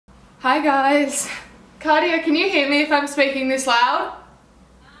Hi guys. Cardia, can you hear me if I'm speaking this loud?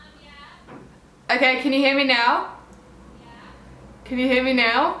 Yeah. Okay, can you hear me now? Yeah. Can you hear me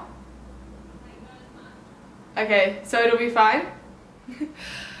now? Okay, so it'll be fine?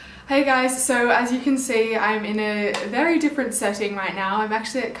 Hey guys, so as you can see, I'm in a very different setting right now. I'm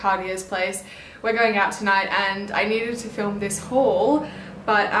actually at Cardia's place. We're going out tonight and I needed to film this haul,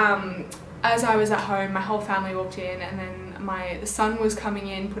 but as I was at home, my whole family walked in and then the sun was coming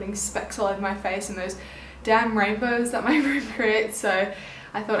in, putting specks all over my face and those damn rainbows that my room creates, so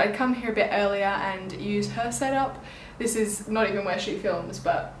I thought I'd come here a bit earlier and use her setup. This is not even where she films,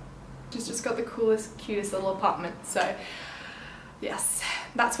 but she's just got the coolest, cutest little apartment, so yes,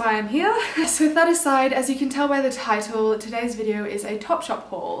 that's why I'm here. So with that aside, as you can tell by the title, today's video is a Topshop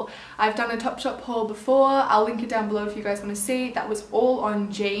haul. I've done a Topshop haul before, I'll link it down below if you guys want to see. That was all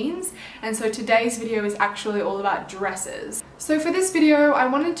on jeans, and so today's video is actually all about dresses. So for this video, I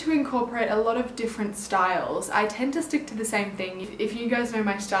wanted to incorporate a lot of different styles. I tend to stick to the same thing. If you guys know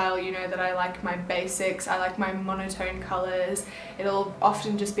my style, you know that I like my basics, I like my monotone colours. It'll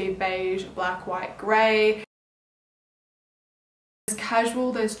often just be beige, black, white, grey. There's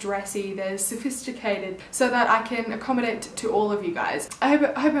casual, there's dressy, there's sophisticated, so that I can accommodate to all of you guys. I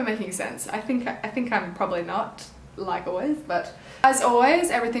hope I'm making sense. I think I'm probably not, like always, but as always,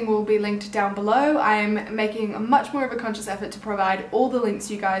 everything will be linked down below. I'm making much more of a conscious effort to provide all the links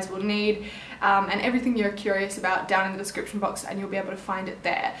you guys will need and everything you're curious about down in the description box, and you'll be able to find it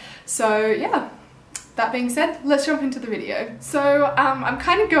there. So yeah. That being said, let's jump into the video. So I'm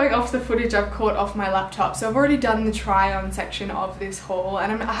kind of going off the footage I've caught off my laptop. So I've already done the try on section of this haul,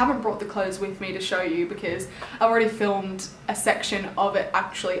 and I haven't brought the clothes with me to show you because I've already filmed a section of it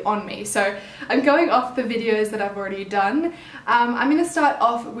actually on me. So I'm going off the videos that I've already done. I'm going to start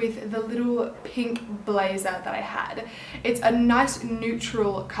off with the little pink blazer that I had. It's a nice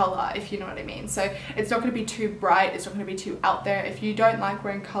neutral colour, if you know what I mean. So it's not going to be too bright, it's not going to be too out there. If you don't like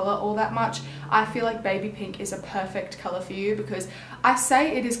wearing colour all that much, I feel like baby pink is a perfect colour for you because I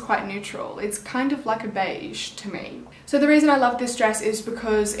say it is quite neutral. It's kind of like a beige to me. So the reason I love this dress is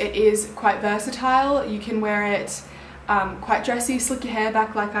because it is quite versatile. You can wear it quite dressy, slick your hair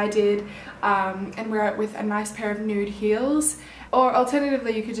back like I did, and wear it with a nice pair of nude heels. Or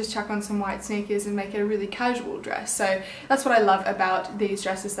alternatively, you could just chuck on some white sneakers and make it a really casual dress. So that's what I love about these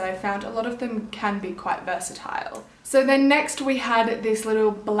dresses that I found. A lot of them can be quite versatile. So then next we had this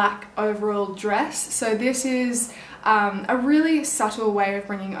little black overall dress. So this is a really subtle way of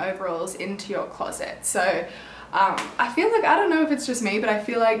bringing overalls into your closet. So I feel like, I don't know if it's just me, but I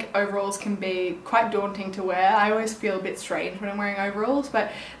feel like overalls can be quite daunting to wear. I always feel a bit strange when I'm wearing overalls,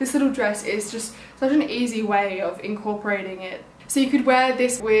 but this little dress is just such an easy way of incorporating it. So you could wear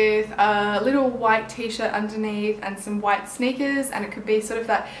this with a little white t-shirt underneath and some white sneakers, and it could be sort of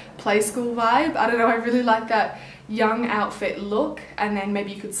that play school vibe. I don't know, I really like that young outfit look, and then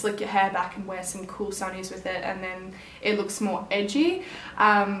maybe you could slick your hair back and wear some cool sunnies with it, and then it looks more edgy.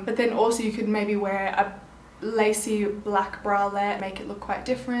 But then also you could maybe wear a lacy black bralette, make it look quite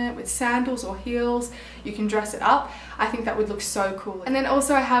different with sandals or heels. You can dress it up. I think that would look so cool. And then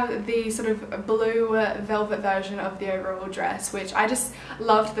also I have the sort of blue velvet version of the overall dress, which I just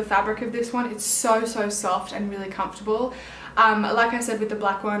loved the fabric of this one. It's so soft and really comfortable. Like I said with the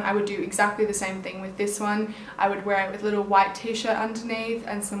black one, I would do exactly the same thing with this one. I would wear it with a little white t-shirt underneath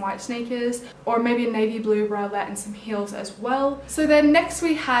and some white sneakers, or maybe a navy blue bralette and some heels as well. So then next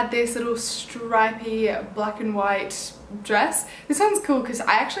we had this little stripy black and white dress. This one's cool because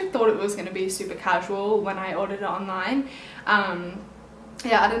I actually thought it was going to be super casual when I ordered it online.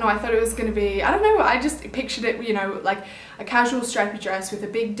 Yeah, I don't know, I thought it was going to be, I don't know, I just pictured it, you know, like a casual stripy dress with a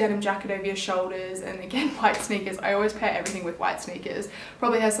big denim jacket over your shoulders, and again, white sneakers. I always pair everything with white sneakers.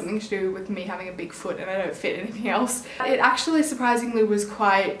 Probably has something to do with me having a big foot and I don't fit anything else. It actually surprisingly was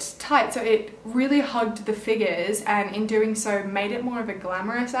quite tight, so it really hugged the figures, and in doing so made it more of a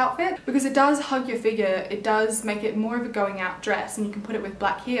glamorous outfit, because it does hug your figure, it does make it more of a going out dress, and you can put it with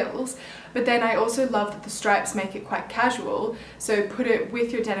black heels. But then I also love that the stripes make it quite casual, so put it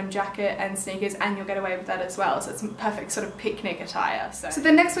with your denim jacket and sneakers and you'll get away with that as well. So it's a perfect sort of picnic attire. So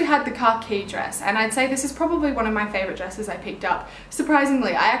then next we had the khaki dress, and I'd say this is probably one of my favourite dresses I picked up.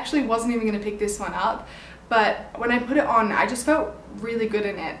 Surprisingly, I actually wasn't even going to pick this one up, but when I put it on, I just felt really good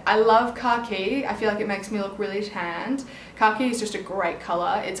in it. I love khaki. I feel like it makes me look really tanned. Khaki is just a great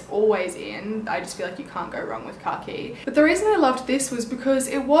colour. It's always in. I just feel like you can't go wrong with khaki. But the reason I loved this was because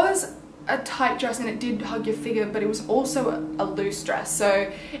it was a tight dress and it did hug your figure, but it was also a loose dress.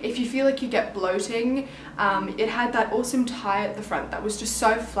 So if you feel like you get bloating, it had that awesome tie at the front that was just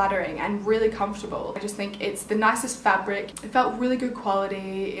so flattering and really comfortable. I just think it's the nicest fabric. It felt really good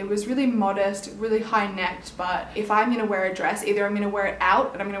quality. It was really modest, really high necked, but if I'm gonna wear a dress, either I'm gonna wear it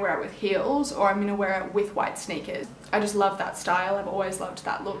out and I'm gonna wear it with heels, or I'm gonna wear it with white sneakers. I just love that style. I've always loved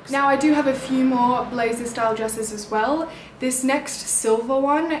that look. Now I do have a few more blazer style dresses as well. This next silver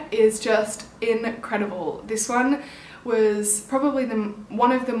one is just incredible. This one was probably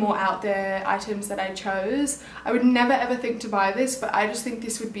one of the more out there items that I chose. I would never ever think to buy this, but I just think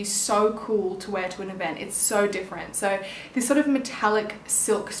this would be so cool to wear to an event. It's so different. So this sort of metallic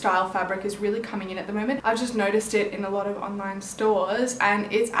silk style fabric is really coming in at the moment. I've just noticed it in a lot of online stores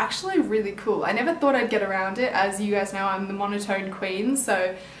and it's actually really cool. I never thought I'd get around it. As you guys know, I'm the monotone queen,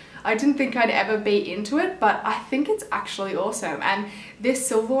 so I didn't think I'd ever be into it, but I think it's actually awesome. And this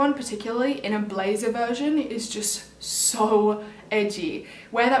silver one particularly in a blazer version is just so edgy.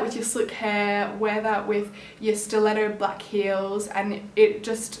 Wear that with your slick hair, wear that with your stiletto black heels, and it's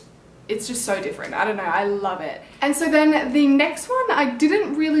just so different. I don't know, I love it. And so then the next one, I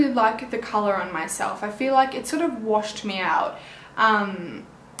didn't really like the color on myself. I feel like it sort of washed me out.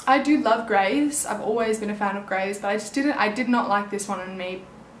 I do love greys. I've always been a fan of greys, but I did not like this one on me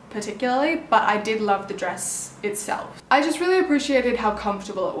particularly, but I did love the dress itself. I just really appreciated how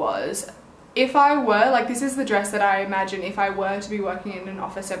comfortable it was. If I were, like, this is the dress that I imagine if I were to be working in an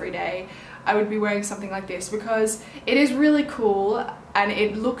office every day, I would be wearing something like this, because it is really cool and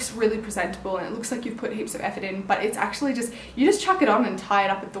it looks really presentable and it looks like you've put heaps of effort in, but it's actually just, you just chuck it on and tie it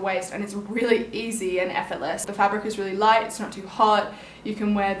up at the waist and it's really easy and effortless. The fabric is really light, it's not too hot. You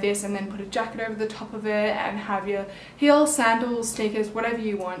can wear this and then put a jacket over the top of it and have your heels, sandals, sneakers, whatever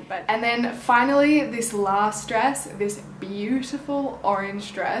you want. And then finally, this last dress, this beautiful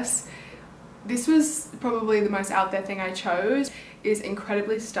orange dress. This was probably the most out there thing I chose. Is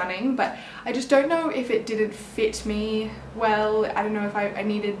incredibly stunning, but I just don't know if it didn't fit me well. I don't know if I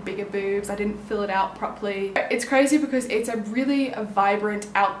needed bigger boobs. I didn't fill it out properly. It's crazy because it's a really vibrant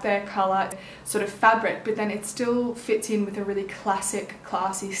out there color sort of fabric, but then it still fits in with a really classic,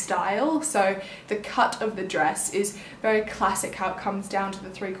 classy style. So the cut of the dress is very classic, how it comes down to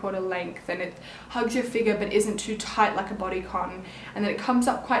the 3/4 length and it hugs your figure but isn't too tight like a bodycon, and then it comes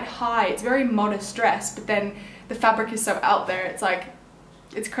up quite high. It's a very modest dress, but then the fabric is so out there, it's like,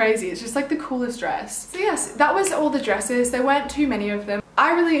 it's crazy. It's just like the coolest dress. So yes, that was all the dresses. There weren't too many of them.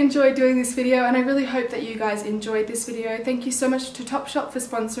 I really enjoyed doing this video and I really hope that you guys enjoyed this video. Thank you so much to TOPSHOP for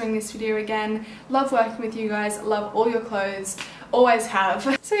sponsoring this video again. Love working with you guys, love all your clothes, always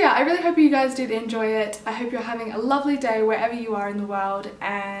have. So yeah, I really hope you guys did enjoy it. I hope you're having a lovely day wherever you are in the world,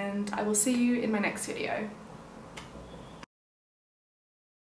 and I will see you in my next video.